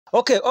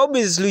Okay,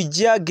 obviously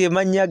jage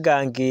manya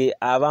gange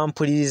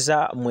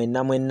abampuliriza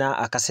mwenna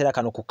akaseera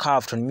kano ku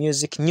Carlton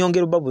Music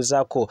nyongera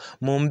babuzaako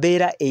mu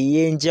mbeera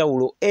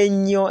ey'enjawulo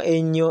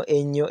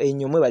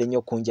ennyo mwebali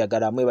nnyo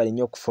kunjagala mwebali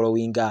nnyo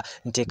kufollowinga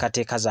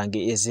nteekateeka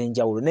zange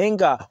ez'enjawulo naye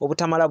nga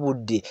obutamala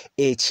budde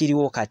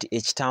ekiriwo kati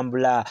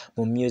ekitambula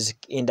mu music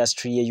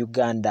industry ye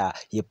Uganda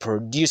ye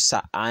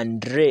producer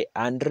Andre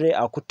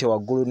akutte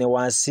waggulu ne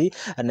wansi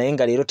naye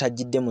nga leero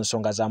tajjidde mu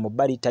nsonga za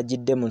mubali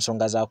tajjidde mu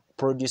nsonga za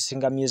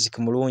producinga music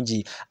mulungi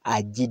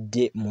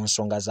ajidde mu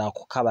nsonga za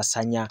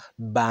kukabasanya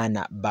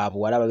baana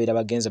babuwala babeera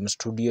bagenze mu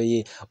studio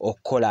ye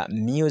okola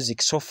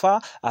music so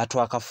far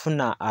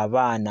twakafuna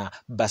abaana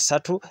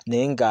basatu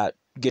naye nga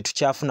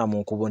getukyafuna mu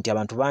nkubo nti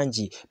abantu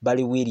bangi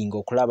bali willing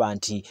okulaba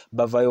nti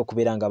bavayo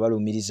okubeera nga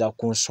balumiriza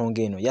ku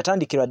nsonga eno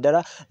yatandikirwa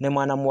ddala ne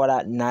mwana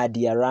muwala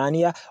Nadia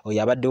Rania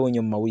oyo abaddewo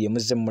nnyo mu mawulire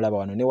muzze mulaba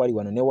wano ne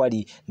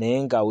wali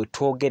naye nga we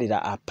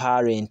twogerera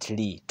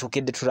apparently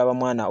tukedde tulaba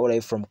mwana all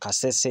right from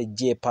Kasese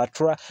J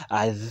Patra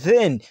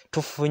then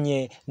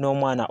tufunye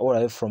n'omwana all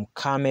right from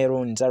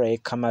Cameroon nzara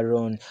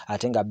Cameroon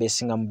ate nga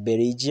besinga mu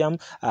Belgium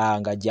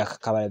nga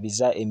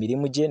jakakabalabiza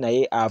emirimu gye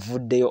naye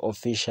avuddeyo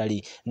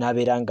officially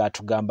n'abeera nga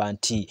atugamba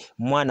nti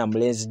mwana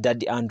mulenzi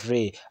Daddy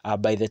Andre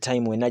by the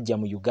time we najja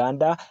mu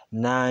Uganda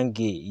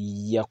nange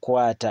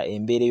yakwata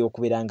embeere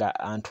y'okubeera nga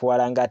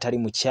antwala nga atali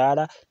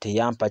mukyala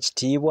teyampa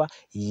kitiibwa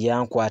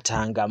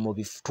yankwatanga mu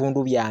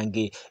bitundu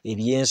byange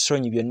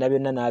ebyensonyi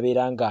byonna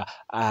n'abeera nga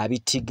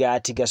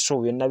abitigaatiga so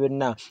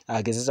byonna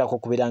agezezaako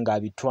okubeera nga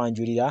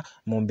abitwanjulira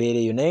mu mbeera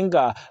eyo naye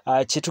nga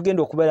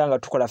kyetugenda okubeera nga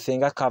tukola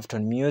fenga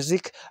Carlton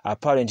Music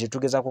apparently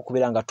tugezaako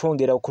okubeera nga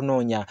twongera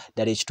okunoonya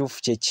ddala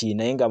ekituufu kyeki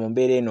naye nga mu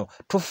mbeera eno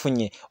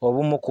tufunye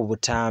obumu ku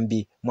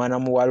butambi mwana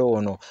muwala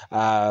ono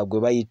gwe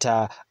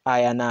bayita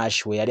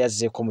Ayahnash we yali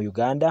azzeeko mu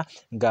Uganda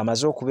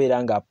ng'amaze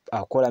okubeera nga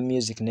akola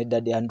music ne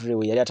Daddy Andre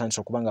we yali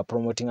atandise okuba nga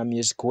promotinga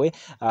music we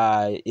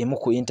emu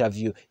ku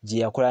interview gye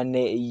yakola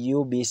ne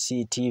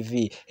UBC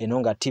TV eno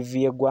nga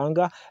TV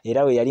y'eggwanga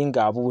era we yali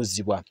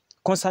ng'abuuzibwa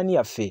konsani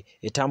yaffe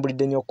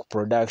etambulidde nnyo ku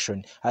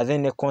production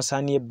then ne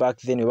konsani ye back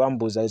then we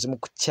bambuuza ezimu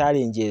ku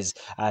challenges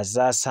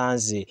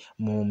azasanze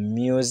mu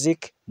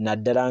music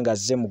naddala nga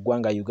azze mu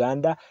ggwanga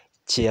Uganda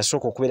kye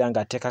yasooka okubeera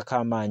nga ateekako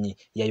amaanyi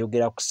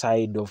yayogera ku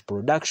side of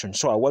production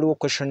so waliwo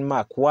question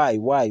mark why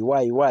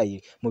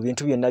mu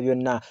bintu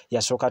byonna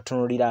yasooka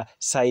tunulira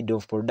side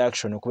of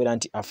production okubeera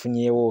nti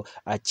afunyeewo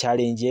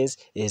challenges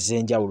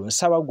ez'enjawulo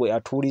nsaba gwe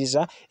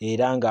atuwuliriza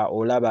era nga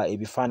olaba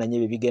ebifaananyi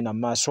ebyo bigenda mu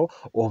maaso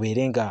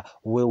obeere nga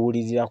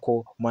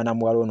weewulirirako mwana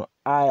muwala ono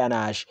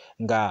Ayahnash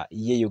nga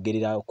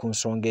yeeyogerera ku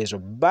nsonga ezo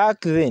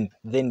back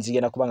then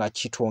zigenda kuba nga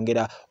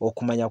kitwongera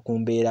okumanya ku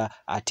mbeera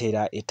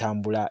ateera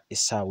etambula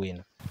essaawa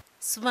eno.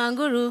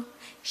 Sumanguru,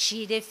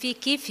 she de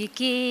fiki,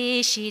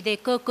 she de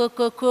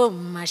koko,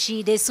 ma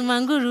she de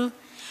sumanguru,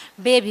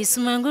 baby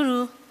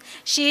sumanguru,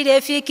 she de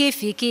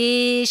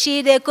fiki,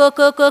 she de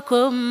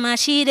koko, ma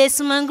she de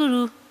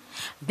sumanguru,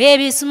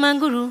 baby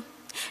sumanguru.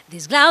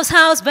 This grouse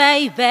house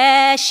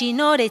baby, she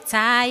know they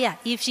tire.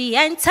 If she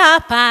enter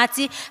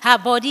party, her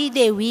body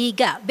they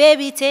wiggle.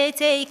 Baby,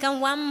 take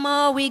and one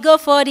more, we go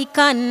for the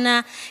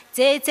corner.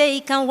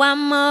 Take and one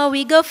more,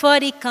 we go for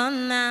the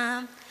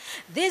corner.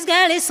 This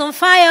girl is on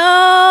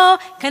fire.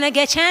 Can I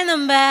get your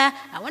number?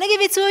 I want to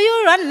give it to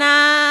you right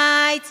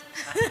night.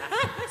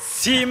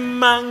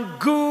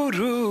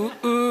 Sumanguru.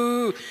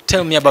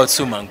 Tell me about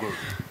Sumanguru.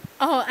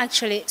 Oh,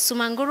 actually,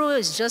 Sumanguru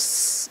is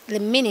just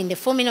the meaning. The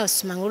full meaning of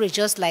Sumanguru is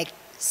just like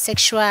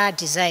sexual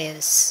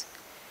desires.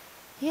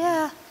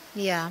 Yeah.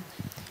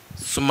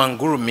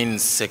 Sumanguru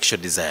means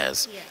sexual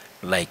desires. Yeah.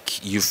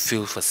 Like you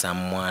feel for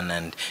someone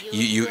and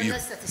you're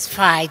not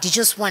satisfied. You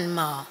just want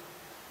more.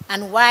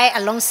 And why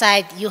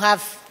alongside you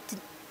have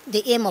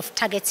the aim of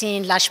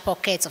targeting large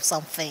pockets of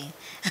something.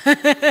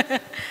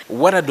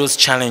 What are those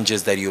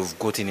challenges that you've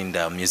gotten in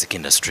the music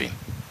industry?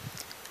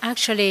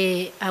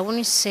 Actually, I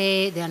wouldn't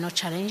say there are no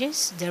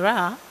challenges. There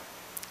are.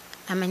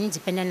 I'm an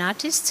independent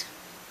artist.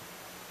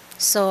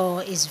 So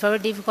it's very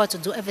difficult to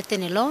do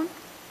everything alone.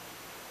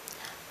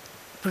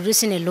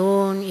 Producing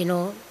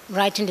alone,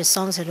 writing the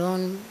songs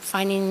alone,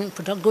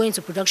 going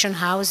to production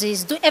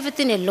houses, do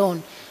everything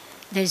alone.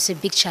 There is a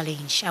big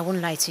challenge. I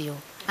won't lie to you.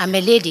 I'm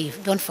a lady,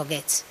 don't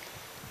forget.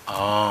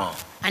 Oh.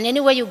 And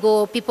anywhere you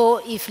go,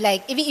 people, even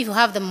if you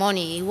have the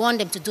money, you want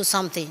them to do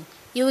something,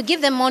 you will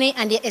give them money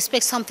and they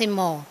expect something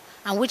more,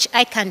 and which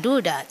I can do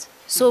that.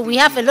 So we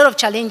have a lot of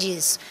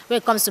challenges when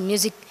it comes to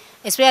music.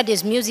 Especially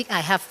there's music,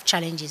 I have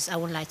challenges. I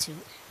won't lie to you.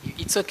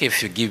 It's okay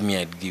if you give me,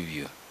 I'd give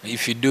you.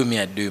 If you do me,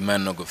 I'd do you.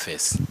 Man, no go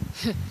first.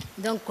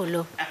 Don't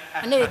colo.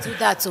 I never do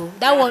that too.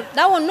 That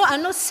one,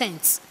 no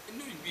sense.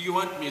 You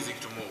want music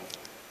to move.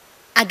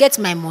 I get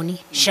my money,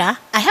 sure.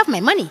 I have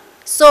my money.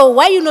 So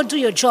why you not do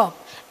your job?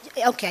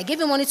 Okay, I give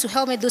you money to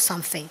help me do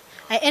something.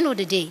 At the end of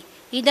the day,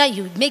 either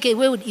you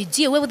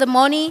deal away with the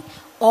money,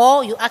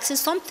 or you access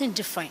something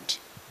different.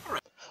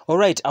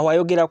 Alright,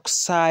 awayogera ku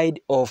side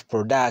of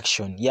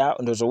production. Ya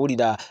ndozo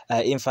wulira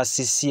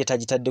emphasis ye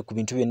tagitadde ku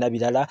bintu byonna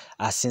birala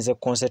asinze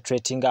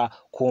concentratinga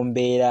ku ku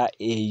mbeera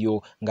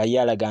eyo nga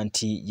yalaga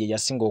nti ye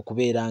yasinga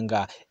okubeera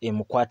nga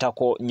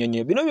emukwatako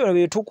nnyonnyo. Bino byonna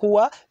bye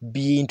tukuwa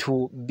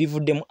bintu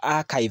bivudde mu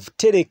archive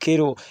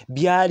terekero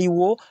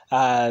byaliwo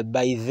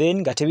by then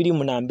nga tebiri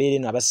munambeere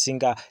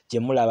n'abasinga gye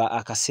mulaba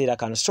akaseera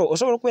kano. So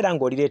osobola okubeera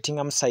nga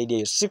olireetinga mu side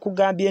eyo.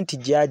 Sikugambye nti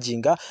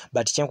judginga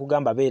but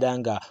kyenkugamba beera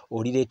nga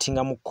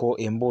olireetingamuko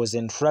emboozi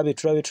eno.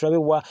 Tulabe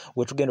wa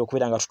we tugenda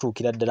okubeera nga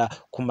tutuukira ddala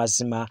ku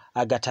mazima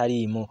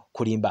agataliimu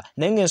kulimba.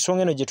 Naye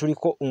ng'ensonga eno gye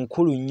tuliko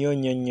nkulu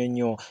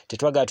nnyo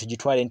tetwagala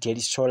tugitwale nti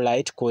eri so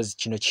light cause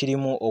kino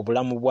kirimu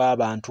obulamu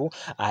bw'abantu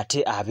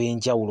ate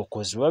ab'enjawulo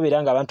cause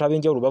babeera nga abantu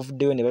ab'enjawulo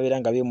bavuddeyo ne babeera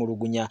nga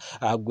beemulugunya.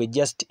 Gwe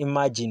just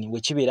imagine we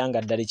kibeera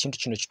nga ddala ekintu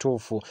kino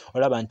kituufu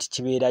olaba nti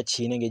kibeera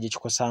kiina engeri gye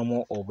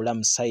kikosaamu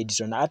obulamu side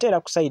zonna. Ate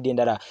era ku side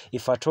endala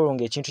if at all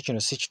ng'ekintu kino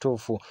si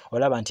kituufu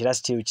olaba nti era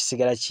still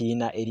kisigala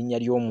kiina erinnya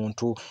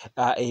ly'omuntu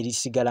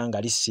erisigala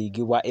nga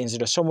lisiigibwa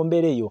enziro. So mu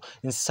mbeera eyo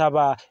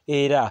nsaba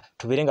era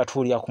tubeere nga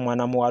tuwulira ku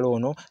mwana muwala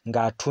ono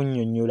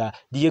ng'atunnyonnyola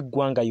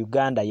ly'eggwanga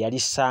Uganda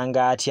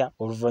yalisanga atya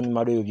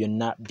oluvannyuma lw'ebyo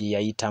byonna bye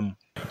yayitamu.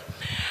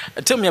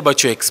 Tell me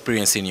about your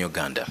experience in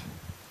Uganda.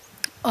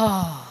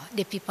 Oh,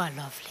 the people are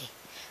lovely.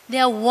 They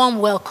are warm,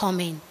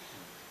 welcoming.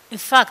 In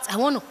fact, I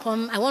want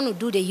to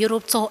do the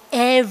Europe tour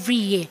every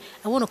year.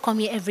 I want to come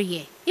here every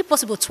year. If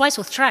possible, twice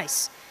or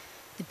thrice.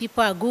 The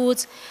people are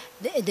good.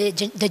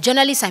 The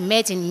journalists I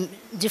met in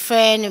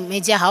different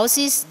media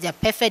houses, they're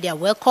perfect, they're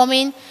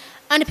welcoming.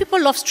 And the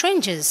people love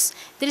strangers.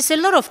 There is a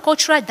lot of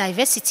cultural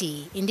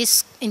diversity in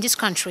this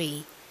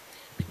country.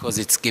 Because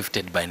it's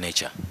gifted by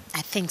nature.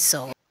 I think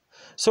so.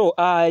 So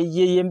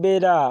ye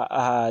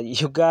mbeera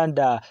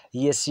Uganda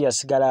yes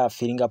yasigala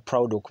feeling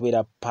proud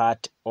okubeera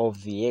part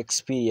of the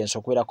experience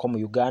okubeerako mu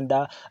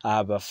Uganda.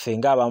 Baffe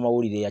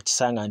ng'abamawulire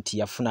yakisanga nti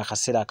yafuna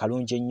akaseera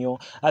akalungi ennyo.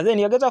 Then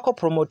yagezaako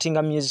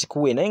promotinga music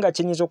we naye nga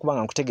kyenyinza okuba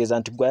nga nkutegeeza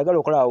nti gwe ayagala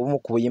okulaba obumu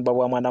ku buyimba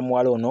bwa mwana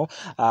muwala ono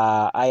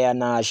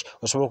Ayahnash.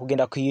 Osobola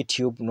okugenda ku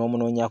YouTube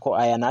n'omunoonyako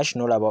Ayahnash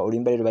n'olaba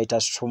oluyimba lwe bayita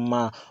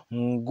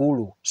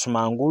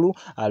Sumangulu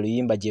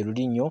aluyimba gye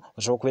luli nnyo.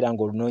 Osobola okubeera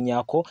nga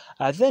olunoonyako.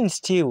 Then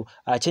still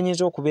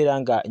kyenyinza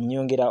okubeera nga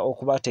nnyongera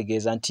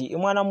okubategeeza nti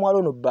mwana muwala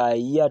ono by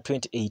year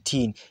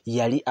 2018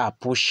 yali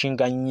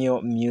pushinga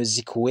nnyo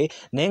music we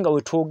naye nga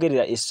we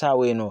twogerera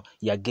essaawa eno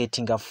ya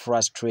getting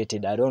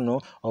frustrated. I don't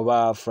know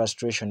oba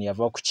frustration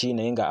yava ku ki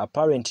naye nga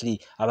apparently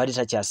abadde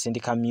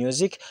takyasindika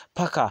music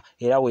paka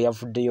era we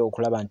yavuddeyo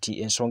okulaba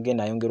nti ensonga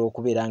eno ayongera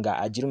okubeera nga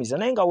agirumiza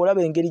naye nga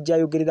olaba engeri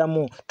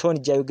gy'ayogereramu toni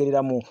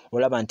gy'ayogereramu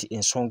olaba nti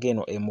ensonga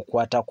eno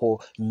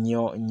emukwatako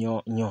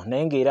nnyo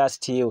naye ng'era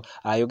still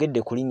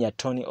ayogedde ku linnya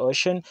Tony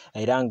Ocean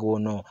era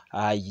ng'ono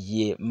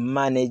ye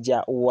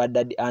manager wa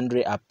Daddy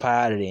Andre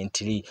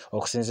apparently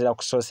okusinziira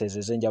ku sources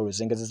ez'enjawulo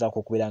zengezezaako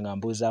okubeera nga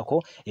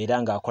mbuuzaako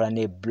era ng'akola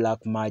ne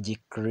Black Magic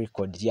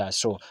Record.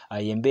 So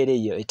embeera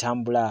eyo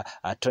etambula.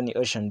 Tony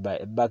Ocean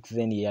back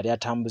then yali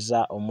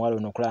atambuza omuwala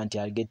ono okulaba nti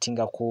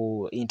agetinga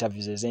ku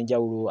interviews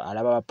ez'enjawulo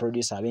alaba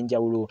abaproducer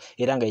ab'enjawulo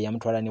era nga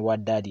yamutwala ne wa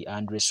Daddy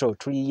Andre. So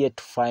tuli yet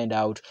to find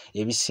out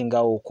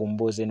ebisingawo ku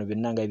mboozi eno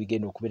byonna nga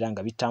ebigenda okubeera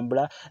nga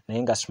bitambula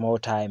naye nga small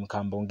time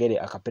kambongere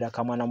akapeera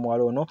ka mwana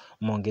muwala ono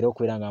mwongere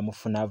okubeera nga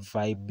amufuna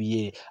vibe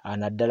ye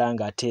naddala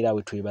nga ate era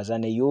we twebaza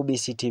ne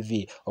UBC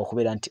TV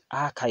okubeera nti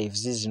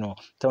archives zino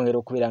twongera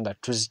okubeera nga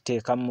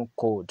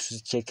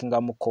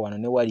tuzicheckingamuko wano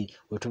ne wali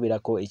we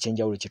tubeerako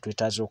ekyenjawulo kye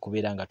twetaaza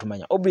okubeera nga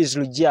tumanya. Obvious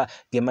Lujja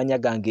ge manya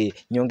gange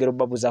nyongera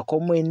obabuzaako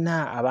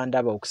mwena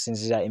abandaba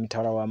okusinzira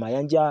emitawala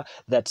w'amayanja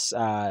that's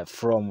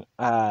from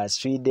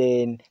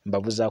Sweden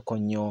mbabuzaako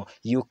nnyo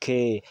UK,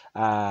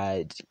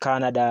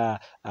 Canada,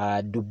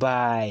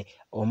 Dubai,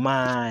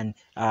 Oman,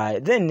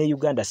 then ne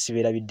Uganda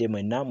sibeerabidde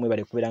mwena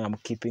mwebale kubeera nga mu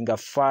keeping a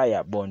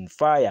fire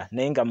bonfire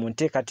naye nga mu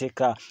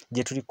nteekateeka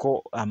gye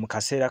tuliko mu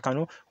kaseera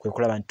kano kwe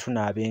kulaba nti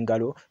tunaaba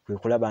engalo kwe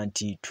kulaba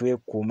nti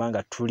twekuuma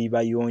nga tuli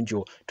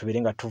bayonjo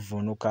tubeere nga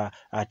tuvuunuka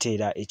ate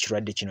era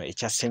ekirwadde kino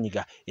ekya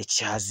ssenyiga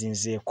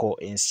ekyazinzeeko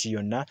ensi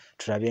yonna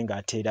tulabe nga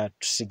ate era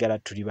tusigala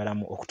tuli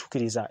balamu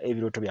okutuukiriza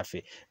ebirooto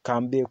byaffe.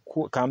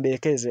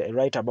 Kambeekeze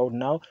right about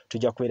now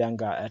tujja kubeera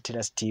nga ate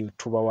era still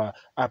tubawa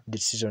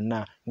updates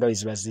zonna nga bwe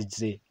ziba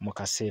zizze mu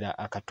kaseera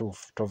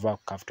akatuufu. Tova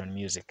ku Capital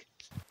Music.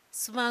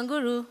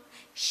 Sumanguru,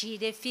 she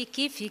de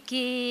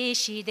fiki,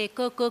 she de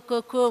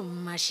koko,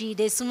 ma she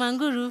de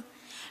sumanguru,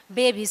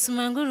 baby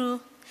sumanguru,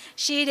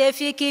 she de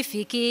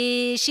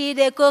fiki, she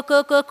de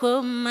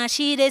koko, ma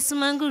she de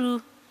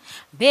sumanguru,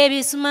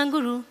 baby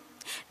sumanguru.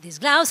 This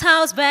grouse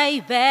house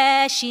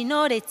baby, she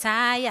know they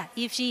tire.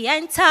 If she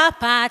enter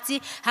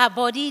party, her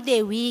body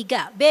they wiggle.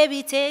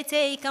 Baby,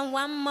 take and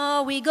one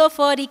more, we go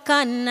for the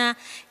corner.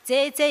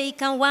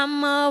 Take and one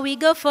more, we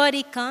go for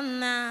the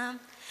corner.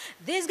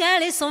 This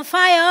girl is on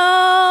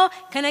fire.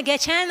 Can I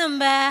get your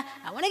number?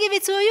 I wanna give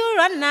it to you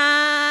right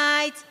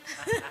night.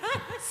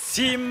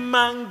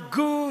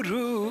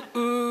 Simanguru.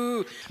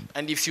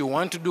 And if you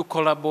want to do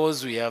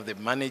collabos, we have the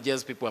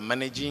managers, people are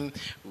managing.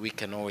 We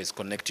can always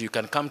connect you. You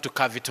can come to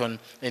Caviton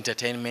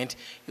Entertainment.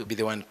 You'll be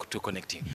the one to connect you.